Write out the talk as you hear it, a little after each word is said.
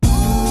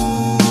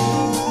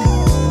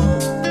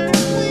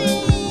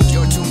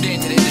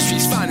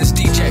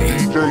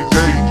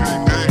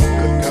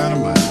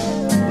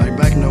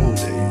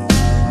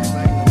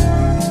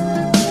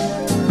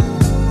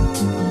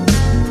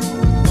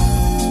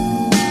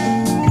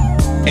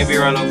Can't be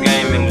around no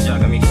game, man, but y'all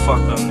got me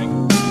fucked up,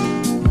 nigga.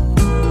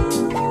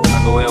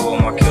 I go ever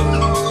on my killer.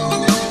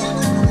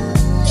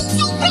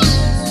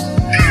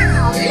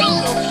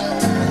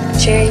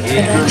 Cherry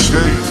Production.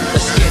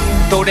 Let's get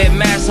it. Throw that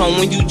mask on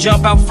when you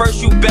jump out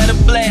first, you better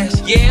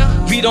blast. Yeah,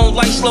 we don't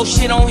like slow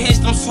shit on hits,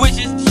 them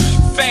switches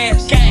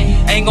fast.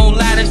 Gang. Ain't gon'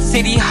 lie, the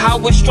city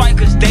hot with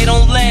strikers, they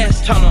don't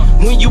last.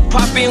 When you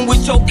pop in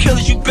with your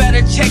killers, you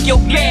better check your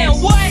gas.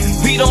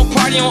 We don't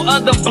party on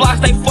other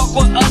blocks, they fuck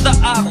with other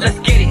ops. Let's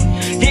get it.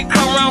 He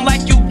come around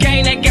like you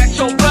gang, that got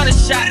your brother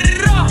shot.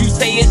 You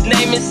say his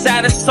name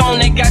inside a song,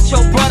 that got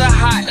your brother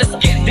hot. Let's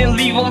get it. Then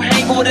leave him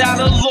hanging without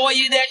a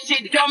lawyer, that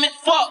shit dumb as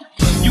fuck.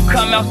 You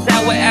come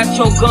outside without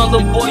your gun,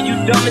 little boy, you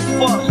dumb as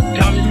fuck.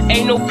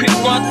 Ain't no quick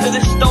run to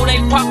the store, they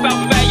pop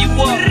out, value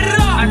up.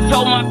 I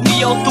told my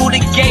P.O. through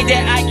the gate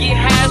that I get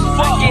high as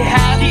fuck. She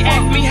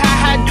asked me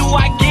how do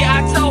I get,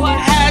 I told her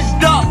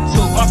hashed up.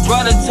 So my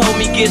brother told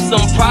me get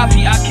some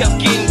profit, I kept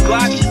getting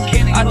glocky.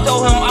 I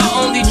told him I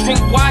only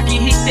drink vodka,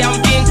 he said I'm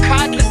getting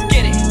cocky. Let's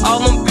get it.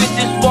 All them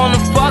bitches wanna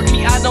fuck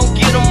me, I don't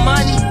get them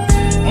money.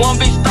 One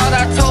bitch thought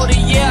I told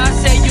her yeah, I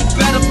said you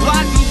better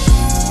block me.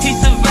 He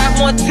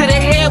survived one to the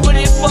head, but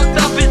it fucked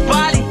up his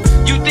body.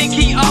 You think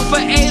he off of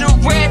 8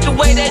 of red the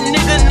way that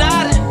nigga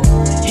nodded?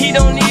 He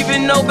don't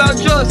even know about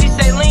drugs, he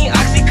say lean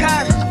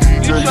oxycontin.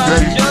 You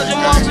tryna judge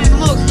him off his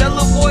looks, that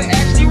little boy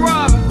actually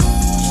robbing.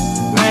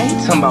 Man, he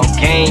talking about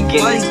gang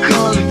getting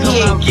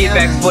he ain't get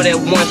back for that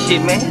one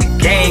shit, man.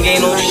 Gang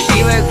ain't no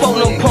shit, folk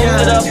no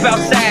posted up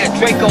outside,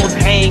 Draco's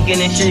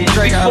hanging and shit.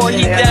 Before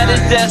he died,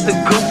 his ass a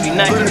goofy,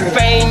 now he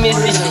famous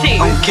and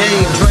shit. Okay,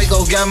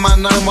 Draco got my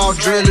name all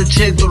drilled,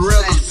 check the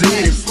record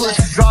city.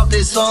 Pussy dropped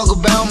that song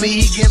about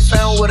me, he get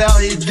found without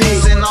his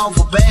dick. Sent off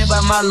a bang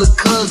by my little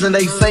cousin,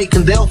 they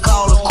fakin', they'll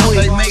call it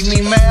quit. They make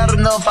me mad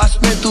enough, I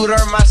spit through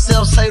there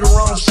myself, say the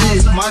wrong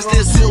shit. Might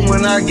still sit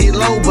when I get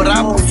low, but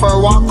I prefer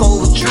walk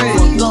over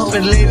tricks. Up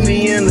and let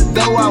me in the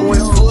door, I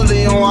went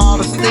fully on all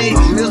the sticks.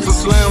 Mr.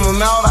 Slam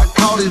him out, I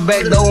caught his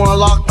back door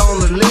unlocked on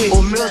the lid.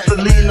 Or Mr.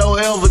 Lee no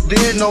ever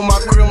did, know my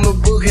criminal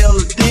book hella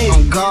thick.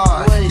 Oh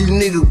God, these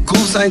niggas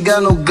goose ain't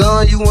got no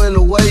gun, you in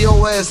the way,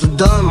 your ass a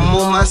dummy. I'm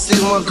on my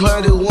 6-month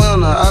clear this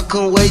winter, I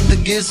couldn't wait to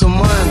get some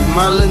money.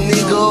 My little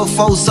nigga of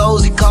 4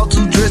 souls, he caught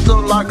 2 dressed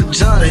up like a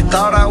junk. They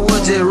thought I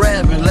was just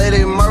rapping, lay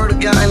that murder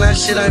gang, that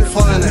shit ain't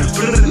funny.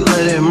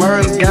 Lay that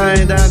murder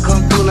gang down,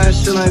 come through, that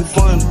shit ain't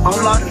funny. I'm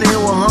locked in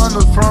with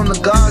hundreds from the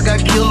God, got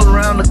killed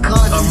around the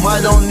country.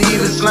 Might don't need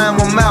to slam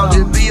them out,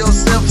 just be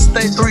yourself and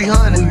stay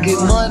 300. Get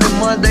money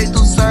Monday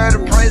through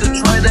Saturday, pray to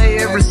trade day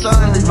every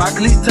Sunday. My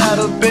police tied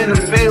up in the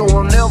field,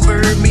 won't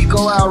never hear me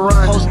go out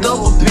running. Post up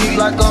a pig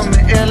like I'm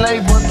in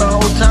LA, but the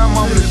whole time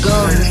I'm the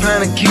gun.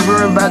 Trying to keep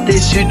her about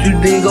that shit you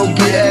did, go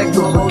get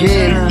active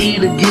again.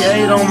 Either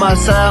get 8 on my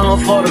side,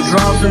 or for the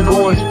drops and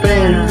go and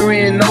spend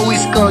 3 and know we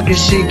skunkin'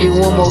 shit, get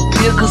one more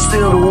kill, cause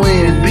still the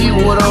win. Be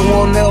what I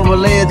won't never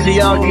let till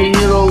y'all get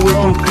hit up with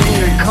them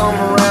pins. Come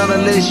around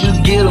unless you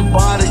get a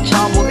body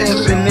chopper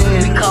effing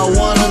in. We caught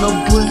one of them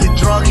pussy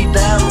drunk, he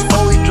died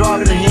before he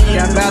dropped the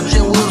hand. I got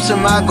 10 whips in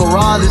my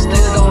garage and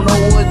still don't know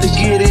what to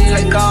get in.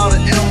 Take all the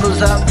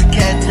embers out the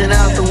cat, 10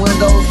 out the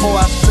window before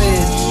I spin.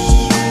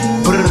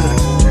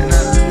 And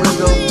out the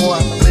window before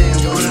I spin.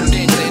 The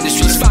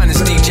industry's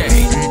finest DJ.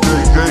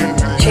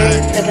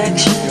 Cherry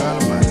Production.